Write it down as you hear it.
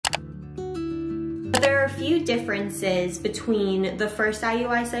There are a few differences between the first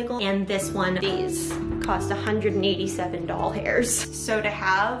IUI cycle and this one. These cost $187. So to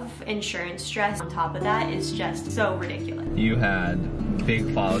have insurance stress on top of that is just so ridiculous. You had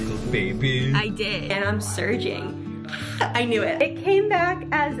big follicles, baby. I did, and I'm surging. I knew it. It came back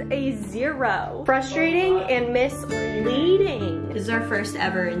as a 0. Frustrating and misleading. This is our first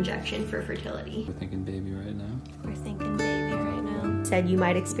ever injection for fertility. We're thinking baby right now. We're thinking baby right now. Said you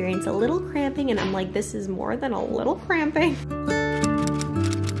might experience a little cramping, and I'm like, this is more than a little cramping.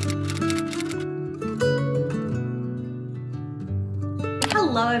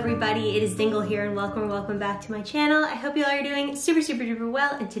 Hello everybody, it is Dingle here and welcome back to my channel. I hope you all are doing super duper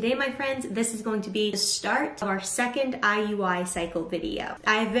well, and today my friends, this is going to be the start of our second IUI cycle video.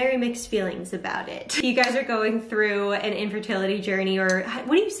 I have very mixed feelings about it. If you guys are going through an infertility journey, or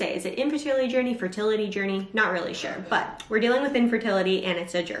what do you say? Is it infertility journey, fertility journey? Not really sure, but we're dealing with infertility and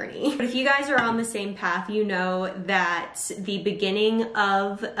it's a journey. But if you guys are on the same path, you know that the beginning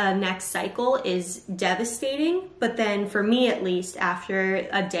of a next cycle is devastating, but then for me at least, after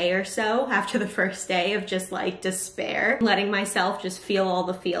a day or so, after the first day of just like despair, letting myself just feel all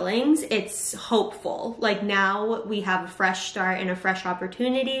the feelings, it's hopeful. Like now we have a fresh start and a fresh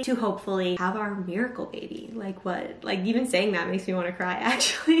opportunity to hopefully have our miracle baby. Like what? Like even saying that makes me want to cry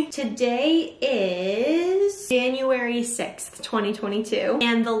actually. Today is January 6th, 2022.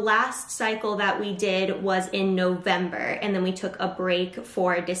 And the last cycle that we did was in November. And then we took a break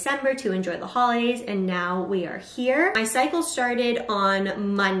for December to enjoy the holidays. And now we are here. My cycle started on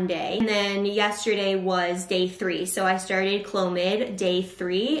Monday, and then yesterday was day 3. So I started Clomid day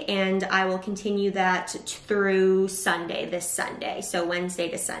 3, and I will continue that through Sunday, this Sunday, so Wednesday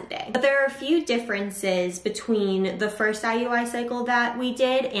to Sunday. But there are a few differences between the first IUI cycle that we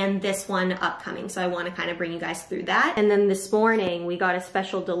did and this one upcoming, so I want to kind of bring you guys through that. And then this morning we got a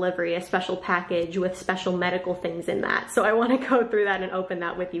special delivery, a special package with special medical things in that, so I want to go through that and open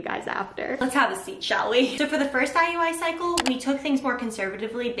that with you guys after. Let's have a seat, shall we? So for the first IUI cycle, we took things more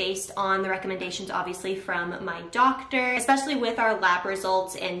conservatively based on the recommendations obviously from my doctor, especially with our lab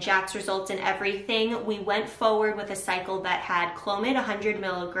results and Jack's results and everything. We went forward with a cycle that had Clomid 100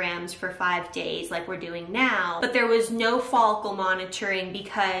 milligrams for 5 days like we're doing now, but there was no follicle monitoring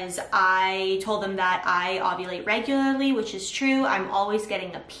because I told them that I ovulate regularly, which is true. I'm always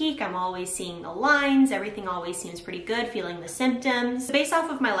getting a peak, I'm always seeing the lines, everything always seems pretty good, feeling the symptoms. Based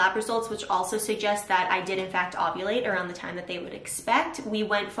off of my lab results, which also suggest that I did in fact ovulate around the time that they would expect, we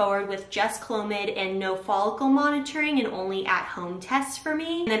went forward with just Clomid and no follicle monitoring and only at-home tests for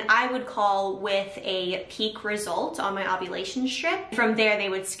me. And then I would call with a peak result on my ovulation strip. From there, they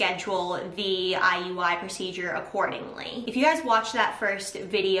would schedule the IUI procedure accordingly. If you guys watched that first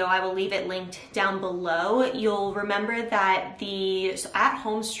video, I will leave it linked down below. You'll remember that the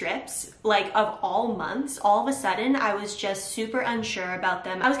at-home strips, like of all months, all of a sudden, I was just super unsure about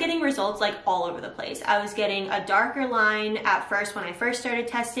them. I was getting results like all over the place. I was getting a darker line at first when I first started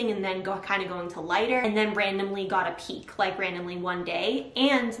testing, and then kind of going to lighter, and then randomly got a peak, like randomly one day.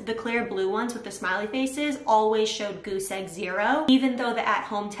 And the clear blue ones with the smiley faces always showed goose egg 0, even though the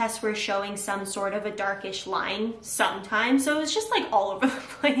at-home tests were showing some sort of a darkish line sometimes. So it was just like all over the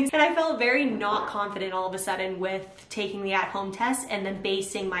place. And I felt very not confident all of a sudden with taking the at-home test and then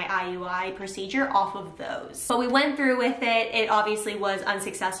basing my IUI procedure off of those. But we went through with it. It obviously was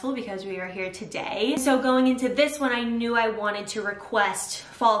unsuccessful because we are here today. So going into this one, I knew I wanted to request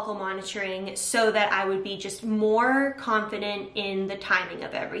follicle monitoring so that I would be just more confident in the timing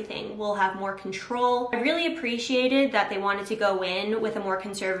of everything. We'll have more control. I really appreciated that they wanted to go in with a more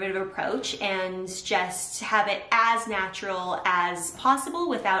conservative approach and just have it as natural as possible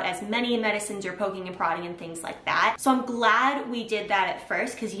without as many medicines or poking and prodding and things like that. So I'm glad we did that at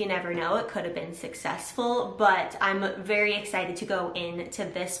first, because you never know, it could have been successful, but I'm very excited to go into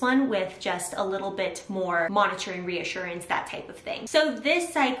this one with just a little bit more monitoring, reassurance, that type of thing. So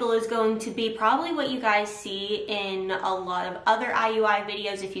this cycle is going to be probably what you guys see in a lot of other IUI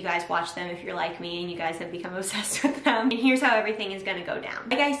videos if you guys watch them, if you're like me and you guys have become obsessed with them. And here's how everything is gonna go down.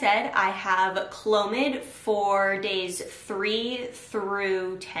 Like I said, I have Clomid for days 3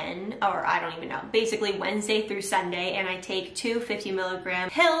 through 10, or I don't even know, basically Wednesday through Sunday, and I take 2 50 milligram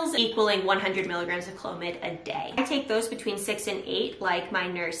pills equaling 100 milligrams of Clomid a day. I take those between 6 and 8 like my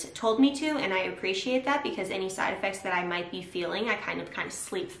nurse told me to, and I appreciate that because any side effects that I might be feeling, I kind of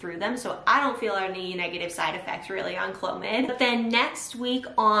sleep through them, so I don't feel any negative side effects really on Clomid. But then next week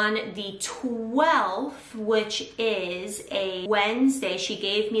on the 12th, which is a Wednesday, she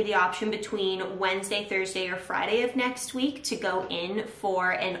gave me the option between Wednesday, Thursday, or Friday of next week to go in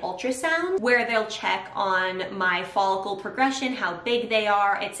for an ultrasound where they'll check on my follicle progression, how big they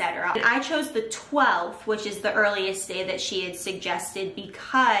are, etc. And I chose the 12th, which is the earliest day that she had suggested,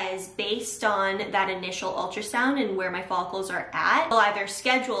 because based on that initial ultrasound and where my follicles are at, they'll either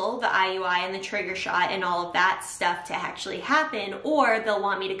schedule the IUI and the trigger shot and all of that stuff to actually happen, or they'll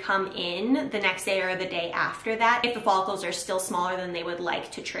want me to come in the next day or the day after that if the follicles are still smaller than they would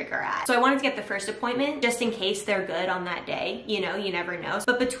like to trigger at. So I wanted to get the first appointment just in case they're good on that day. You know, you never know.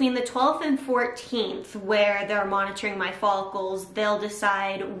 But between the 12th and 14th, where they're monitoring my follicles, they'll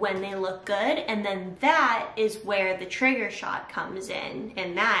decide when they look good, and then that is where the trigger shot comes in,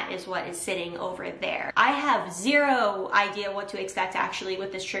 and that is what is sitting over there. I have zero idea what to expect actually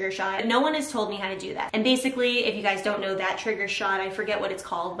with this trigger shot. No one has told me how to do that. And basically, if you guys don't know that trigger shot, I forget what it's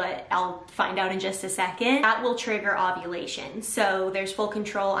called, but I'll find out in just a second. That will trigger ovulation. So there's full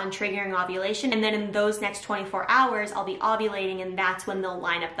control on triggering ovulation, and then in those next 24 hours, I'll be ovulating, and that's when they'll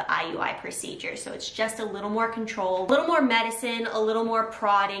line up the IUI procedure. So it's just a little more control, a little more medicine, a little more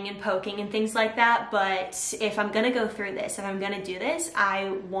prodding and poking and things like that. But if I'm gonna go through this, if I'm gonna do this,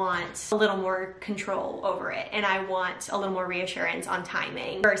 I want a little more control over it, and I want a little more reassurance on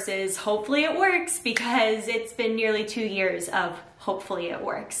timing versus hopefully it works, because it's been nearly 2 years of hopefully it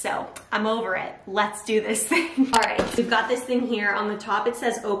works. So I'm over it. Let's do this thing. All right, we've got this thing here. On the top, it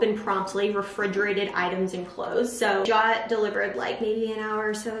says open promptly, refrigerated items enclosed. So got delivered like maybe an hour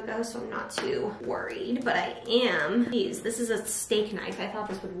or so ago, so I'm not too worried, but I am. Geez, this is a steak knife. I thought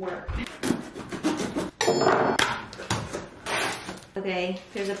this would work. Okay,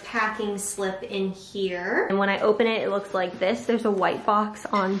 there's a packing slip in here. And when I open it, it looks like this. There's a white box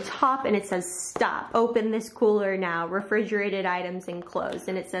on top and it says, stop, open this cooler now, refrigerated items enclosed.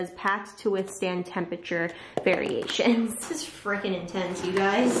 And it says packed to withstand temperature variations. This is freaking intense, you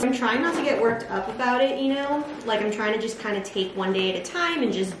guys. I'm trying not to get worked up about it, you know? Like, I'm trying to just kind of take one day at a time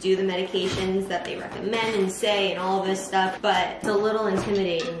and just do the medications that they recommend and say and all of this stuff. But it's a little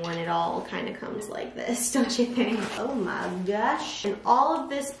intimidating when it all kind of comes like this, don't you think? Oh my gosh. And all of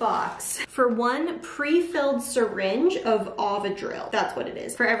this box for one pre-filled syringe of Ovidril. That's what it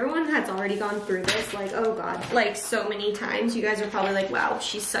is. For everyone that's already gone through this, like, oh God, like so many times, you guys are probably like, wow,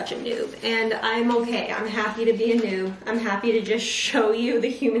 she's such a noob. And I'm okay. I'm happy to be a noob. I'm happy to just show you the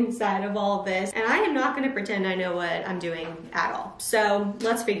human side of all of this. And I am not going to pretend I know what I'm doing at all. So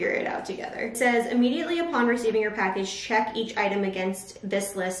let's figure it out together. It says, immediately upon receiving your package, check each item against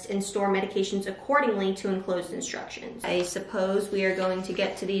this list and store medications accordingly to enclosed instructions. I suppose we are going to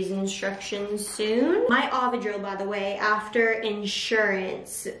get to these instructions soon. My Ovidril, by the way, after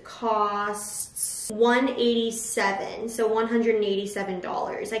insurance costs $187, so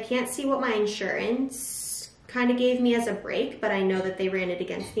 $187. I can't see what my insurance kind of gave me as a break, but I know that they ran it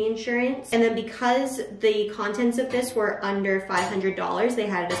against the insurance. And then because the contents of this were under $500, they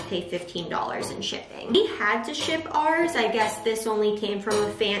had us pay $15 in shipping. We had to ship ours. I guess this only came from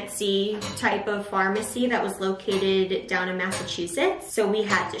a fancy type of pharmacy that was located down in Massachusetts. So we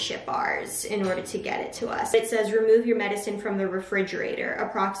had to ship ours in order to get it to us. It says remove your medicine from the refrigerator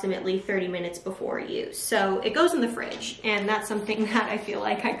approximately 30 minutes before use. So it goes in the fridge, and that's something that I feel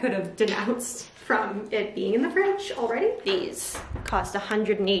like I could have denounced from it being in the fridge already. These cost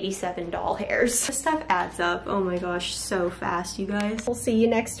 $187 doll hairs. This stuff adds up. Oh my gosh, so fast, you guys. We'll see you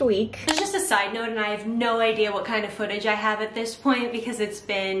next week. It's just a side note, and I have no idea what kind of footage I have at this point because it's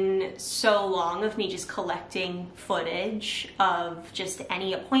been so long of me just collecting footage of just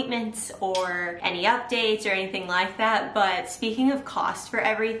any appointments or any updates or anything like that. But speaking of cost for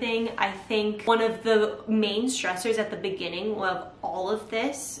everything, I think one of the main stressors at the beginning of all of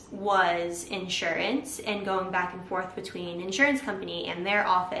this was insurance and going back and forth between insurance company and their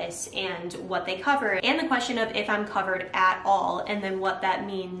office and what they cover, and the question of if I'm covered at all, and then what that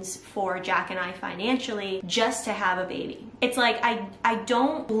means for Jack and I financially just to have a baby. It's like I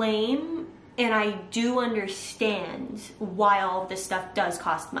don't blame, and I do understand why all of this stuff does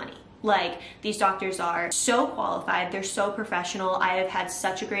cost money. Like, these doctors are so qualified, they're so professional. I have had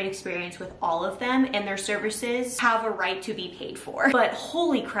such a great experience with all of them, and their services have a right to be paid for. But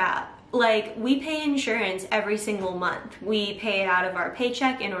holy crap, Like, we pay insurance every single month. We pay it out of our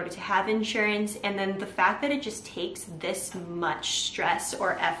paycheck in order to have insurance, and then the fact that it just takes this much stress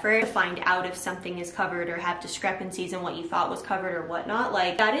or effort to find out if something is covered or have discrepancies in what you thought was covered or whatnot,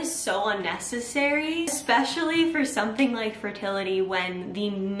 like, that is so unnecessary, especially for something like fertility, when the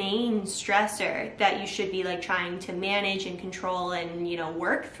main stressor that you should be like trying to manage and control and, you know,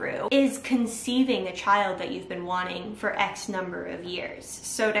 work through is conceiving a child that you've been wanting for X number of years.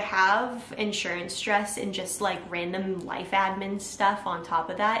 So to have insurance stress and just like random life admin stuff on top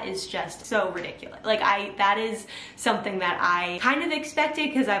of that is just so ridiculous. Like, that is something that I kind of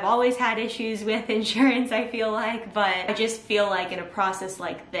expected, because I've always had issues with insurance, I feel like, but I just feel like in a process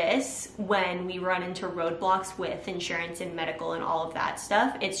like this, when we run into roadblocks with insurance and medical and all of that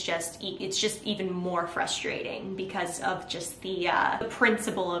stuff, it's just even more frustrating because of just the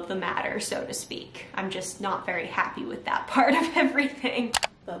principle of the matter, so to speak. I'm just not very happy with that part of everything.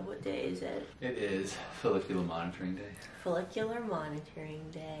 But what day is it? It is Follicular Monitoring Day. Follicular Monitoring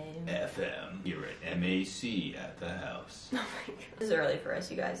Day. FM. You're at MAC at the house. Oh my god. This is early for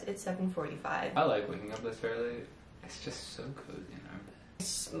us, you guys. It's 7:45. I like waking up this early. It's just so cozy in our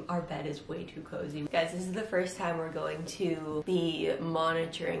bed. Our bed is way too cozy. Guys, this is the first time we're going to be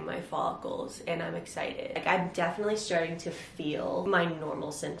monitoring my follicles, and I'm excited. Like, I'm definitely starting to feel my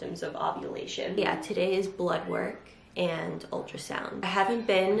normal symptoms of ovulation. Yeah, today is blood work and ultrasound. I haven't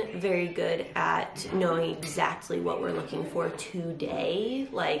been very good at knowing exactly what we're looking for today,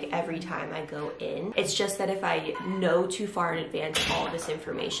 like every time I go in. It's just that if I know too far in advance all of this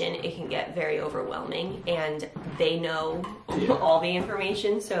information, it can get very overwhelming, and they know all the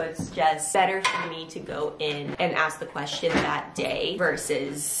information, so it's just better for me to go in and ask the question that day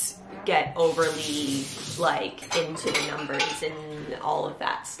versus get overly like into the numbers and all of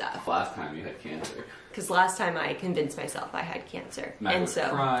that stuff. Last time you had cancer. Because last time I convinced myself I had cancer. And so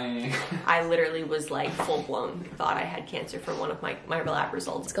crying. I literally was like full blown thought I had cancer for one of my lab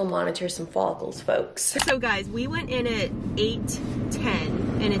results. Let's go monitor some follicles, folks. So guys, we went in at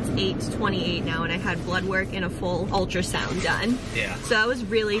 8:10 and it's 8:28 now, and I had blood work and a full ultrasound done. Yeah. So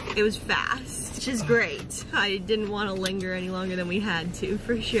it was fast, which is great. I didn't want to linger any longer than we had to,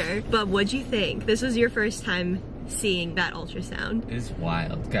 for sure. But what'd you think? This was your first time seeing that ultrasound. It's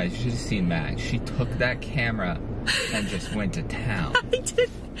wild. Guys, you should have seen Max. She took that camera and just went to town.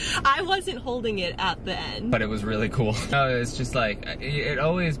 I wasn't holding it at the end. But it was really cool. No, it's just like, it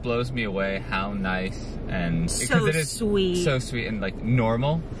always blows me away how nice and so it is sweet. So sweet and like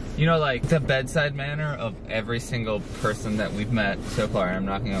normal. You know, like the bedside manner of every single person that we've met so far, and I'm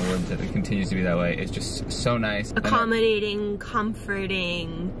knocking on wood that it continues to be that way. It's just so nice. Accommodating,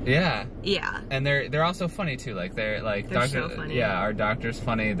 comforting. Yeah. Yeah. And they're also funny too. Like they're so funny. Yeah, our doctor's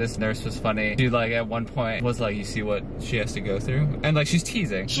funny. This nurse was funny. She like at one point was like, you see what she has to go through? And like she's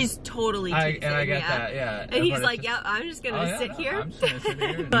teasing. She's totally teasing. And I get that, yeah. And he's like, yeah, I'm just gonna sit here. I'm just gonna sit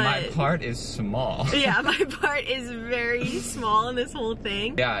here. My part is small. Yeah, my part is very small in this whole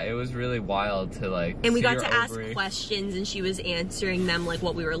thing. Yeah, it was really wild to like and we got to ask questions, and she was answering them like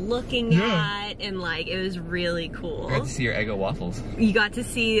what we were looking at, and like it was really cool. I got to see your Eggo waffles. You got to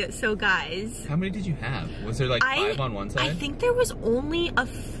see, so guys. How many did you have? Was there like 5 on one side? I think there was only a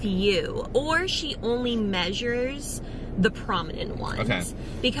few, or she only measures the prominent ones. Okay.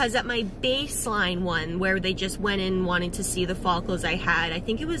 Because at my baseline one, where they just went in wanting to see the follicles I had, I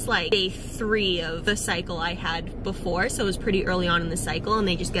think it was like day 3 of the cycle I had before, so it was pretty early on in the cycle, and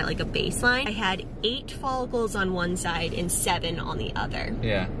they just get like a baseline. I had 8 follicles on one side and 7 on the other.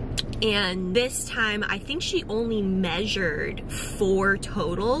 Yeah. And this time, I think she only measured 4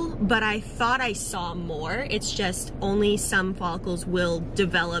 total, but I thought I saw more. It's just only some follicles will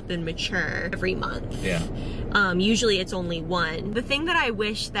develop and mature every month. Yeah. Usually it's only 1. The thing that I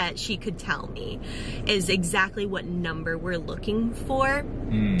wish that she could tell me is exactly what number we're looking for,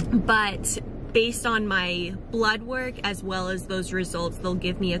 but based on my blood work as well as those results, they'll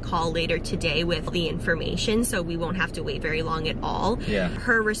give me a call later today with the information, so we won't have to wait very long at all. Yeah.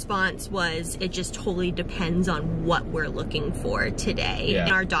 Her response was, it just totally depends on what we're looking for today. Yeah.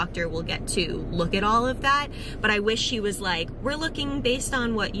 And our doctor will get to look at all of that, but I wish she was like, we're looking based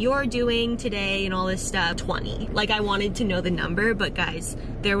on what you're doing today and all this stuff, 20. Like, I wanted to know the number, but guys,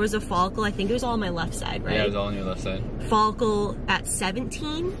 there was a follicle, I think it was all on my left side, right? Yeah, it was all on your left side. Follicle at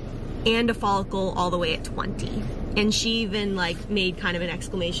 17. And a follicle all the way at 20. And she even like made kind of an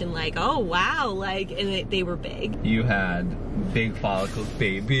exclamation like, oh wow, like, and they were big. You had big follicles,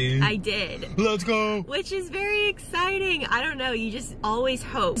 baby. I did. Let's go. Which is very exciting. I don't know, you just always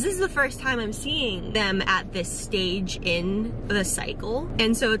hope. This is the first time I'm seeing them at this stage in the cycle.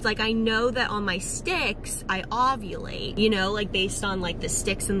 And so it's like, I know that on my sticks, I ovulate, you know, like based on like the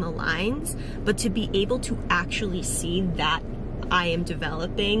sticks and the lines, but to be able to actually see that I am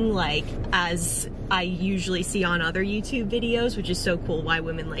developing, like as I usually see on other YouTube videos, which is so cool why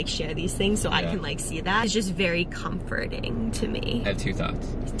women like share these things so I can like see that. It's just very comforting to me. I have two thoughts.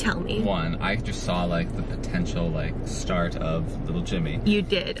 Tell me. One, I just saw like the potential like start of little Jimmy. You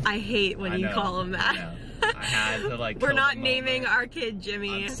did. I hate when you call him that. I had to like We're not naming our kid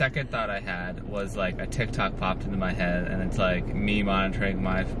Jimmy. Second thought I had was like a TikTok popped into my head and it's like me monitoring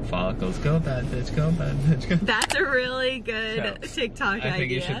my follicles. Go bad bitch, go bad bitch, go. That's a really good TikTok idea. I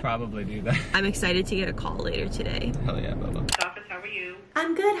think you should probably do that. I'm excited to get a call later today. Hell yeah, Bubba. Office, how are you?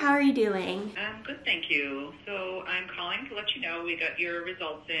 I'm good, how are you doing? I'm good, thank you. So I'm calling to let you know we got your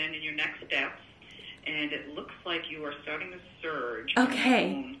results in and your next steps. And it looks like you are starting to surge.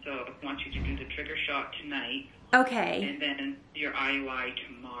 Okay. So I want you to do the trigger shot tonight. Okay. And then your IUI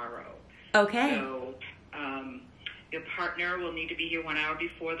tomorrow. Okay. So your partner will need to be here 1 hour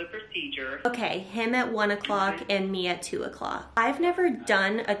before the procedure. Okay, him at 1 o'clock and me at 2 o'clock. I've never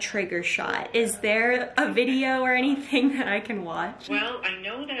done a trigger shot. Is there a video or anything that I can watch? Well, I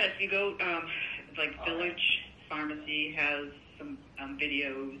know that if you go, like Village Pharmacy has some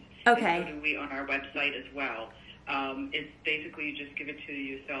videos. Okay. And so do we on our website as well. It's basically you just give it to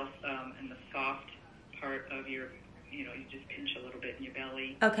yourself in the soft part of your, you know, you just pinch a little bit in your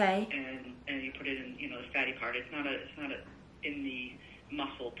belly. Okay. And you put it in, you know, the fatty part. It's not a in the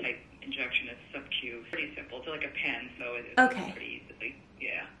muscle type injection. It's sub-Q. Pretty simple. It's like a pen, so it's pretty easily.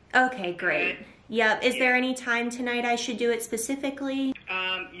 Yeah. Okay, great. Yep. Is there any time tonight I should do it specifically?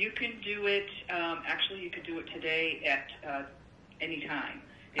 You can do it. Actually, you could do it today at any time.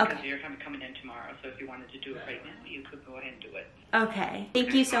 Because you're coming in tomorrow, so if you wanted to do it right now, you could go ahead and do it. Okay.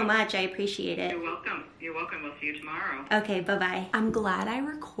 Thank you so much. I appreciate it. You're welcome. You're welcome. We'll see you tomorrow. Okay, bye-bye. I'm glad I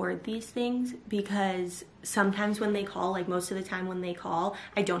record these things because sometimes when they call, like most of the time when they call,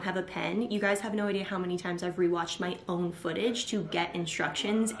 I don't have a pen. You guys have no idea how many times I've rewatched my own footage to get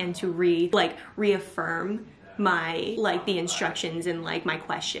instructions and to reaffirm my the instructions and like my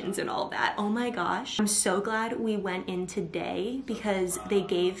questions and all that. Oh my gosh, I'm so glad we went in today because they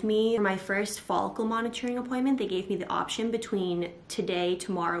gave me, for my first follicle monitoring appointment, they gave me the option between today,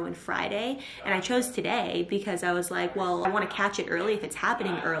 tomorrow, and Friday, and I chose today because I was like, well, I want to catch it early if it's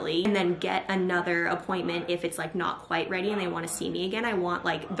happening early and then get another appointment if it's like not quite ready and they want to see me again. I want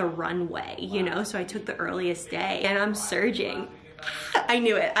like the runway, you know, so I took the earliest day and I'm surging. I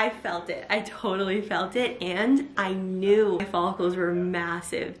knew it. I felt it. I totally felt it, and I knew my follicles were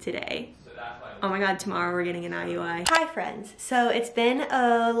massive today. Oh my god, tomorrow we're getting an IUI. Hi friends. So it's been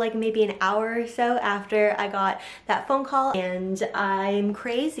like maybe an hour or so after I got that phone call and I'm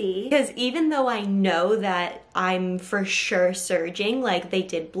crazy because even though I know that I'm for sure surging, like they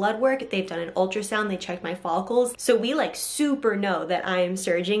did blood work, they've done an ultrasound, they checked my follicles. So we like super know that I am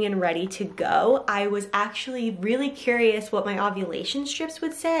surging and ready to go. I was actually really curious what my ovulation strips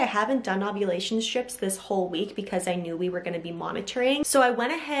would say. I haven't done ovulation strips this whole week because I knew we were going to be monitoring. So I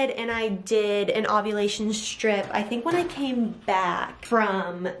went ahead and I did an ovulation strip, I think when I came back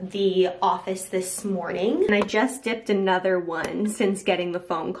from the office this morning, and I just dipped another one since getting the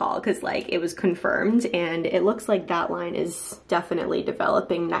phone call because like it was confirmed and it looks like that line is definitely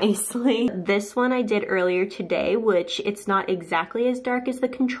developing nicely. This one I did earlier today, which it's not exactly as dark as the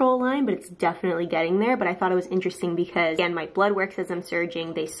control line, but it's definitely getting there. But I thought it was interesting because again, my blood work says I'm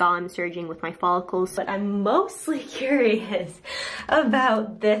surging. They saw I'm surging with my follicles, but I'm mostly curious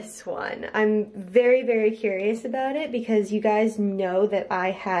about this one. I'm very, very curious about it because you guys know that I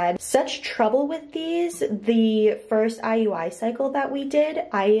had such trouble with these. The first IUI cycle that we did,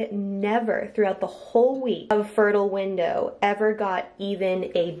 I never throughout the whole week of fertile window ever got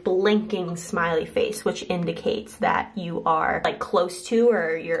even a blinking smiley face, which indicates that you are like close to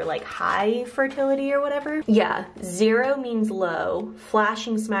or you're like high fertility or whatever. Yeah, 0 means low,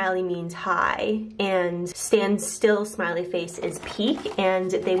 flashing smiley means high, and stand still smiley face is peak,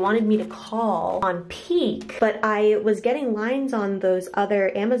 and they wanted me to call on peak, but I was getting lines on those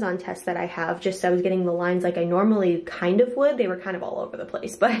other Amazon tests that I have, just I was getting the lines like I normally kind of would. They were kind of all over the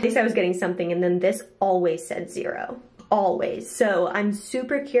place, but at least I was getting something, and then this always said 0. always. So I'm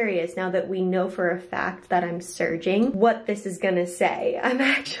super curious now that we know for a fact that I'm surging, what this is gonna say. I'm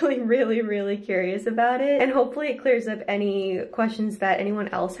actually really curious about it, and hopefully it clears up any questions that anyone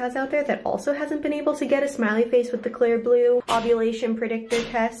else has out there that also hasn't been able to get a smiley face with the clear blue ovulation predictor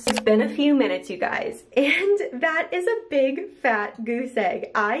test. It's been a few minutes, you guys, and that is a big fat goose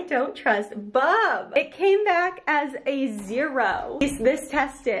egg. I don't trust Bub. It came back as a 0. This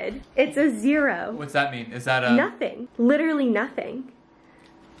tested, it's a 0. What's that mean? Is that a... Nothing. Literally nothing.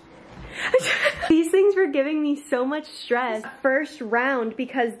 These things were giving me so much stress first round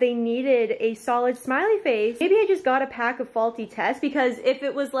because they needed a solid smiley face. Maybe I just got a pack of faulty tests, because if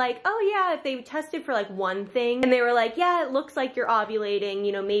it was like, oh yeah, if they tested for like one thing and they were like, yeah, it looks like you're ovulating,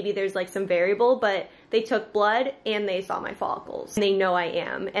 you know, maybe there's like some variable, but they took blood and they saw my follicles. And they know I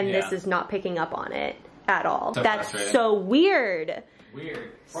am, and this is not picking up on it at all. So that's so weird.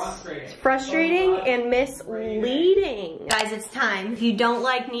 Weird. Frustrating. It's frustrating and misleading. Guys, it's time. If you don't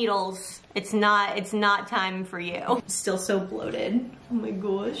like needles, it's not time for you. Still so bloated. Oh my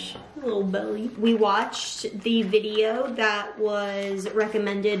gosh, little belly. We watched the video that was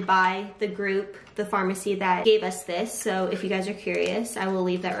recommended by the group, the pharmacy that gave us this. So if you guys are curious, I will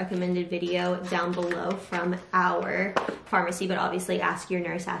leave that recommended video down below from our pharmacy, but obviously ask your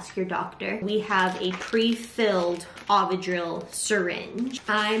nurse, ask your doctor. We have a pre-filled Ovidril syringe.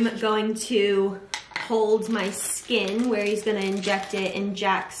 I'm going to hold my skin where he's gonna inject it, and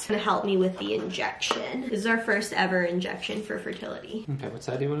Jack's gonna help me with the injection. This is our first ever injection for fertility. Okay, what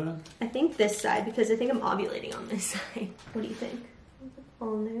side do you want it on? I think this side, because I think I'm ovulating on this side. What do you think?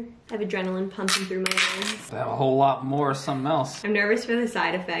 All in there. I have adrenaline pumping through my veins. I have a whole lot more something else. I'm nervous for the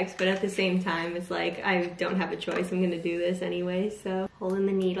side effects, but at the same time, it's like I don't have a choice. I'm gonna do this anyway, so holding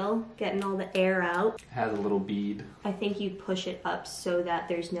the needle, getting all the air out. It has a little bead. I think you push it up so that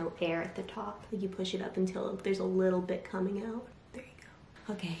there's no air at the top. Like you push it up until there's a little bit coming out. There you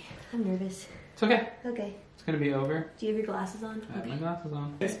go. Okay, I'm nervous. It's okay. Okay. It's gonna be over. Do you have your glasses on? I have my glasses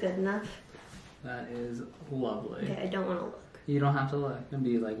on. Is good enough? That is lovely. Okay, I don't want to look. You don't have to look. It's gonna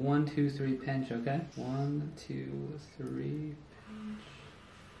be like 1, 2, 3 pinch, okay? 1, 2, 3 pinch. You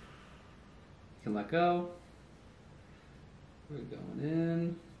can let go. We're going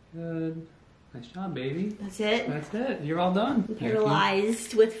in. Good. Nice job, baby. That's it? That's it. You're all done. I'm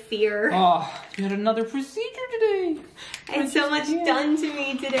paralyzed with fear. Oh, you had another procedure today. I had so much done to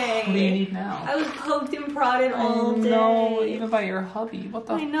me today. What do you need now? I was poked and prodded all day. No, even by your hubby. What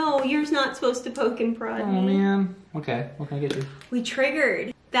the? I know. You're not supposed to poke and prod me. Oh, man. Okay, what can I get you? We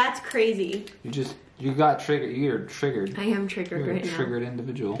triggered. That's crazy. You got triggered. You're triggered. I am triggered right now. You're a triggered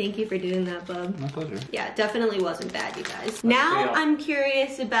individual. Thank you for doing that, bub. My pleasure. Yeah, it definitely wasn't bad, you guys. Now I'm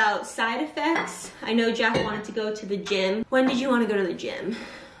curious about side effects. I know Jack wanted to go to the gym. When did you want to go to the gym?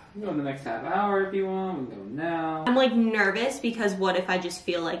 We can go in the next half hour if you want. We can go now. I'm like nervous because what if I just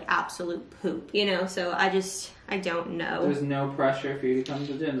feel like absolute poop, you know? So I don't know. There's no pressure for you to come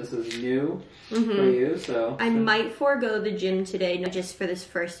to the gym. This is new for you, so. I might forego the gym today just for this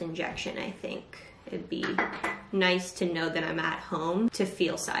first injection, I think. It'd be nice to know that I'm at home to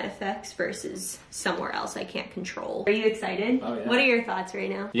feel side effects versus somewhere else I can't control. Are you excited? Oh, yeah. What are your thoughts right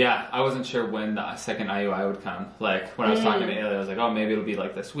now? Yeah, I wasn't sure when the second IUI would come. Like, when I was talking to Ailey, I was like, oh, maybe it'll be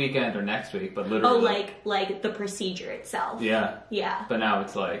like this weekend or next week, but literally. Oh, like the procedure itself. Yeah. Yeah. But now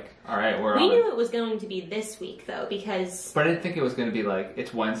it's like, all right, we knew it was going to be this week, though, because... But I didn't think it was going to be like,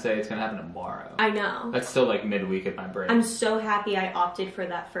 it's Wednesday, it's going to happen tomorrow. I know. That's still like midweek in my brain. I'm so happy I opted for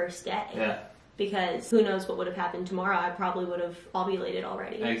that first day. Yeah. Because who knows what would have happened tomorrow. I probably would have ovulated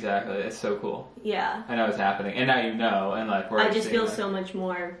already. Exactly. It's so cool. Yeah. I know it's happening. And now you know, and like, I just feel so much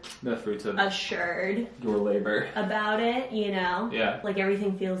more the fruits of assured your labor about it, you know? Yeah. Like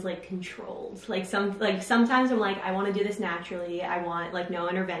everything feels like controlled. Like sometimes I'm like, I want to do this naturally. I want like no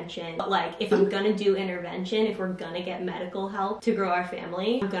intervention. But like if I'm gonna do intervention, if we're gonna get medical help to grow our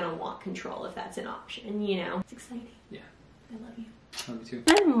family, I'm gonna want control if that's an option, you know? It's exciting. Yeah. I love you. Love you too.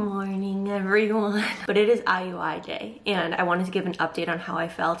 Good morning, everyone. But it is IUI day, and I wanted to give an update on how I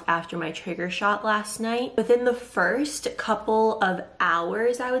felt after my trigger shot last night. Within the first couple of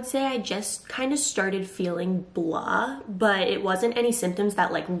hours, I would say, I just kind of started feeling blah, but it wasn't any symptoms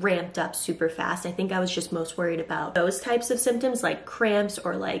that like ramped up super fast. I think I was just most worried about those types of symptoms like cramps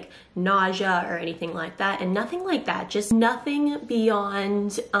or like nausea or anything like that, and nothing like that. Just nothing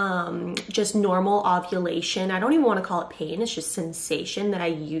beyond just normal ovulation. I don't even want to call it pain. It's just sensation. sensation that I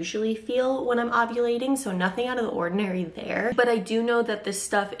usually feel when I'm ovulating, so nothing out of the ordinary there. But I do know that this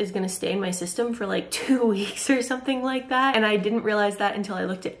stuff is gonna stay in my system for like 2 weeks or something like that, and I didn't realize that until I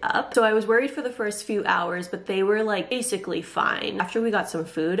looked it up. So I was worried for the first few hours, but they were like basically fine. After we got some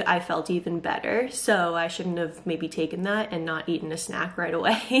food, I felt even better, so I shouldn't have maybe taken that and not eaten a snack right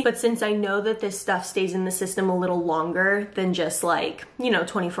away. But since I know that this stuff stays in the system a little longer than just like, you know,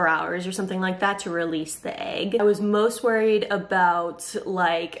 24 hours or something like that to release the egg, I was most worried about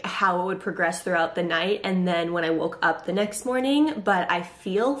like how it would progress throughout the night and then when I woke up the next morning. But I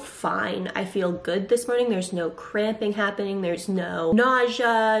feel fine. I feel good this morning. There's no cramping happening. There's no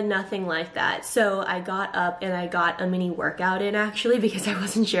nausea, nothing like that. So I got up and I got a mini workout in actually, because I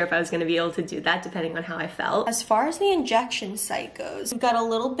wasn't sure if I was going to be able to do that depending on how I felt. As far as the injection site goes, we've got a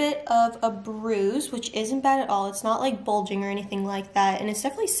little bit of a bruise, which isn't bad at all. It's not like bulging or anything like that, and it's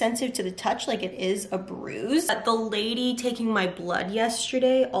definitely sensitive to the touch, like it is a bruise. The lady taking my blood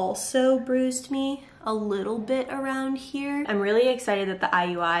yesterday also bruised me a little bit around here. I'm really excited that the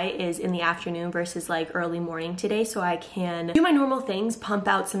IUI is in the afternoon versus like early morning today, so I can do my normal things, pump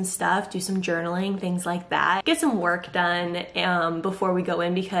out some stuff, do some journaling, things like that, get some work done before we go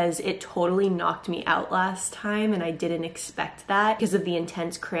in, because it totally knocked me out last time and I didn't expect that because of the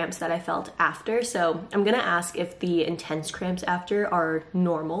intense cramps that I felt after. So I'm gonna ask if the intense cramps after are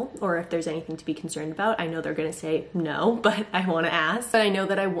normal or if there's anything to be concerned about. I know they're gonna say no, but I want to ask. But I know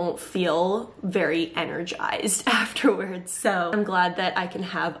that I won't feel very energized afterwards, so I'm glad that I can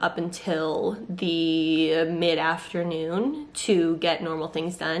have up until the mid-afternoon to get normal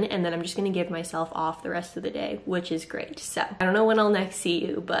things done, and then I'm just gonna give myself off the rest of the day, which is great. So I don't know when I'll next see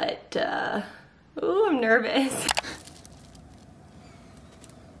you, but ooh, I'm nervous.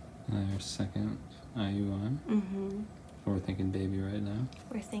 Your second IUI. We're thinking baby right now.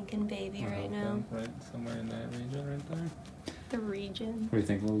 We're thinking baby right now. Right somewhere in that region right there. The region. What do you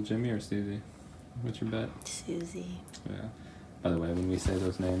think, little Jimmy or Susie? What's your bet? Susie. Yeah. By the way, when we say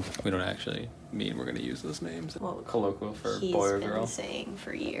those names, we don't actually mean we're gonna use those names. Well, colloquial for boy or girl. He's been saying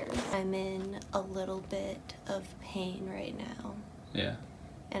for years. I'm in a little bit of pain right now. Yeah.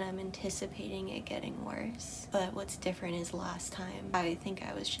 And I'm anticipating it getting worse. But what's different is last time, I think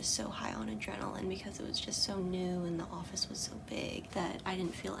I was just so high on adrenaline because it was just so new and the office was so big that I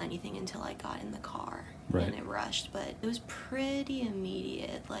didn't feel anything until I got in the car. Right. And it rushed, but it was pretty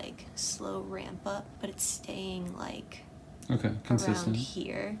immediate, like slow ramp up, but it's staying like consistent around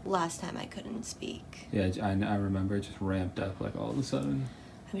here. Last time I couldn't speak. Yeah, I remember it just ramped up like all of a sudden.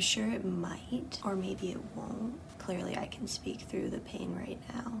 I'm sure it might, or maybe it won't. Clearly I can speak through the pain right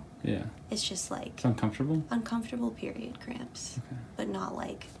now. Yeah. It's just like... It's uncomfortable? Uncomfortable period cramps. Okay. But not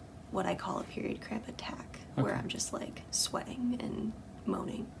like what I call a period cramp attack, where I'm just like sweating and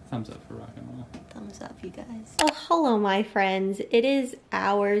moaning. Thumbs up for rock and roll. Thumbs up, you guys. Oh, hello, my friends. It is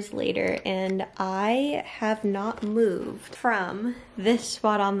hours later, and I have not moved from this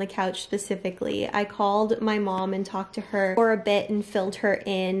spot on the couch specifically. I called my mom and talked to her for a bit and filled her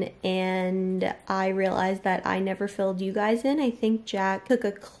in, and I realized that I never filled you guys in. I think Jack took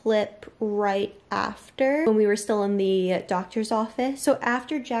a clip right after when we were still in the doctor's office. So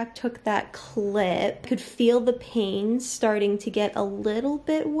after Jack took that clip, I could feel the pain starting to get a little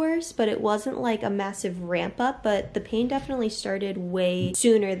bit worse, but it wasn't like a massive ramp up, but the pain definitely started way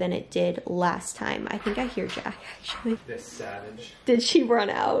sooner than it did last time. I think I hear Jack actually. This savage. Did she run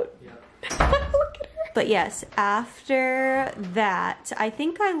out? Yep. Look at her. But yes, after that, I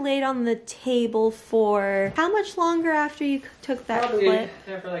think I laid on the table for how much longer after you took that clip?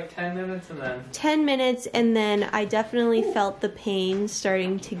 There for like 10 minutes and then... 10 minutes, and then I definitely felt the pain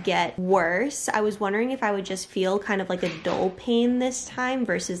starting to get worse. I was wondering if I would just feel kind of like a dull pain this time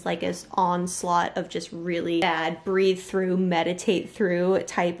versus like an onslaught of just really bad breathe through, meditate through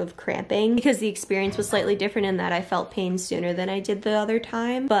type of cramping, because the experience was slightly different in that I felt pain sooner than I did the other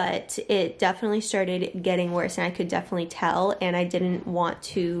time, but it definitely started getting worse and I could definitely tell, and I didn't want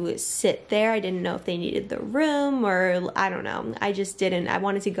to sit there. I didn't know if they needed the room or I don't know. I just didn't. I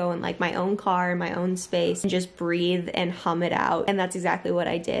wanted to go in like my own car, my own space, and just breathe and hum it out, and that's exactly what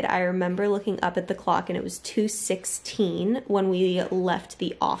I did. I remember looking up at the clock and it was 2:16 when we left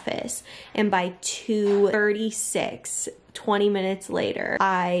the office, and by 2:36, 20 minutes later,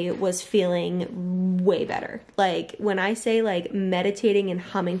 I was feeling way better. Like when I say like meditating and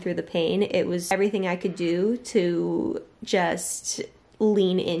humming through the pain, it was everything I could do to just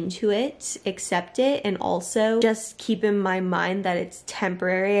lean into it, accept it, and also just keep in my mind that it's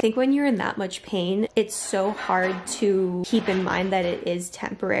temporary. I think when you're in that much pain, it's so hard to keep in mind that it is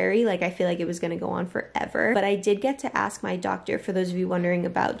temporary. Like, I feel like it was gonna go on forever. But I did get to ask my doctor, for those of you wondering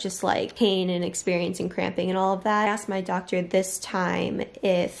about just like pain and experiencing cramping and all of that, I asked my doctor this time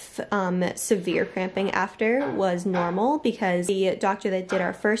if severe cramping after was normal, because the doctor that did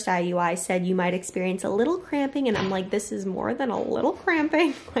our first IUI said you might experience a little cramping, and I'm like, this is more than a little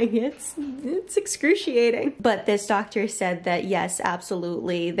cramping. Like, it's excruciating. But this doctor said that yes,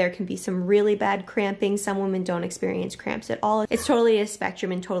 absolutely, there can be some really bad cramping. Some women don't experience cramps at all. It's totally a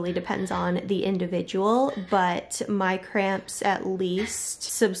spectrum and totally depends on the individual, but my cramps at least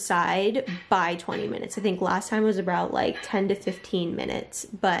subside by 20 minutes. I think last time was about like 10 to 15 minutes,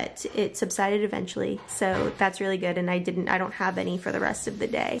 but it subsided eventually. So that's really good. And I don't have any for the rest of the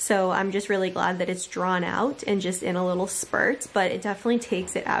day. So I'm just really glad that it's drawn out and just in a little spurt, but it definitely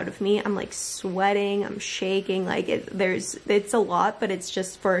takes it out of me. I'm like sweating, I'm shaking, like it's a lot, but it's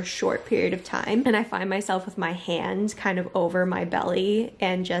just for a short period of time. And I find myself with my hand kind of over my belly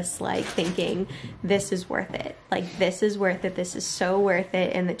and just like thinking, this is worth it. Like, this is worth it. This is so worth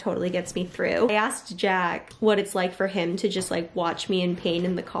it. And it totally gets me through. I asked Jack what it's like for him to just like watch me in pain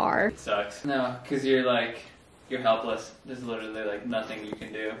in the car. It sucks. No, because you're helpless. There's literally like nothing you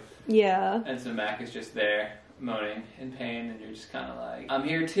can do. Yeah. And so Mac is just there moaning in pain, and you're just kind of like, I'm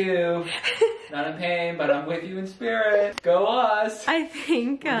here too. Not in pain, but I'm with you in spirit. Go us. I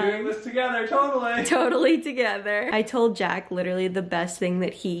think we're doing this together, totally. Totally together. I told Jack literally the best thing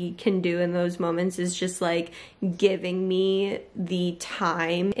that he can do in those moments is just like giving me the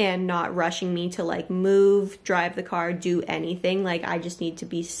time and not rushing me to like move, drive the car, do anything. Like, I just need to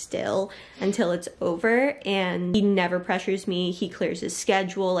be still until it's over. And he never pressures me. He clears his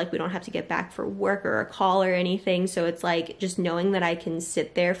schedule. Like, we don't have to get back for work or a call or anything. So it's like just knowing that I can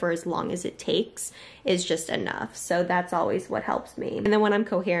sit there for as long as it takes is just enough. So that's always what helps me. And then when I'm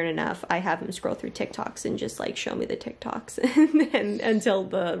coherent enough, I have him scroll through TikToks and just like show me the TikToks and until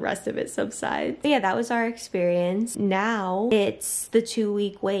the rest of it subsides. But yeah, that was our experience. Now it's the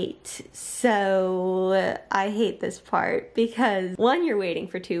 2-week wait. So I hate this part because one, you're waiting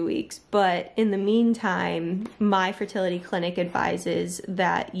for 2 weeks, but in the meantime, my fertility clinic advises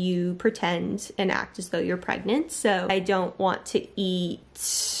that you pretend and act as though you're pregnant. So I don't want to eat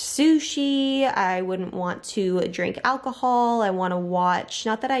sushi, I wouldn't want to drink alcohol, I want to watch,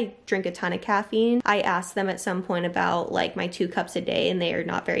 not that I drink a ton of caffeine. I asked them at some point about like my 2 cups a day and they are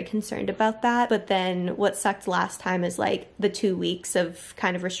not very concerned about that. But then what sucked last time is like the 2 weeks of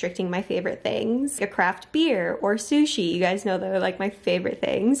kind of restricting my favorite things, like a craft beer or sushi. You guys know they're like my favorite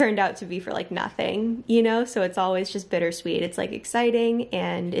things. Turned out to be for like nothing, you know? So it's always just bittersweet. It's like exciting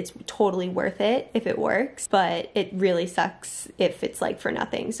and it's totally worth it if it works, but it really sucks if it's like for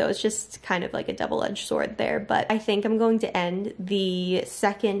nothing. So it's just kind of like a double-edged sword there. But I think I'm going to end the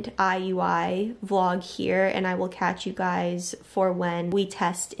second IUI vlog here, and I will catch you guys for when we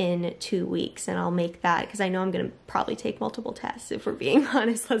test in 2 weeks, and I'll make that because I know I'm gonna probably take multiple tests if we're being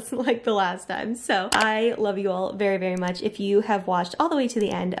honest. That's like the last time. So I love you all very, very much. If you have watched all the way to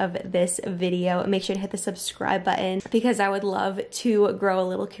the end of this video, make sure to hit the subscribe button because I would love to grow a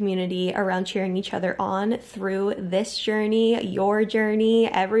little community around cheering each other on through this journey, your journey,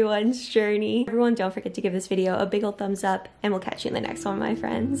 everyone's journey. Everyone, don't forget to give this video a big old thumbs up, and we'll catch you in the next one, my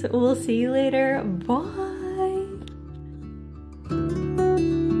friends. We'll see you later. Bye.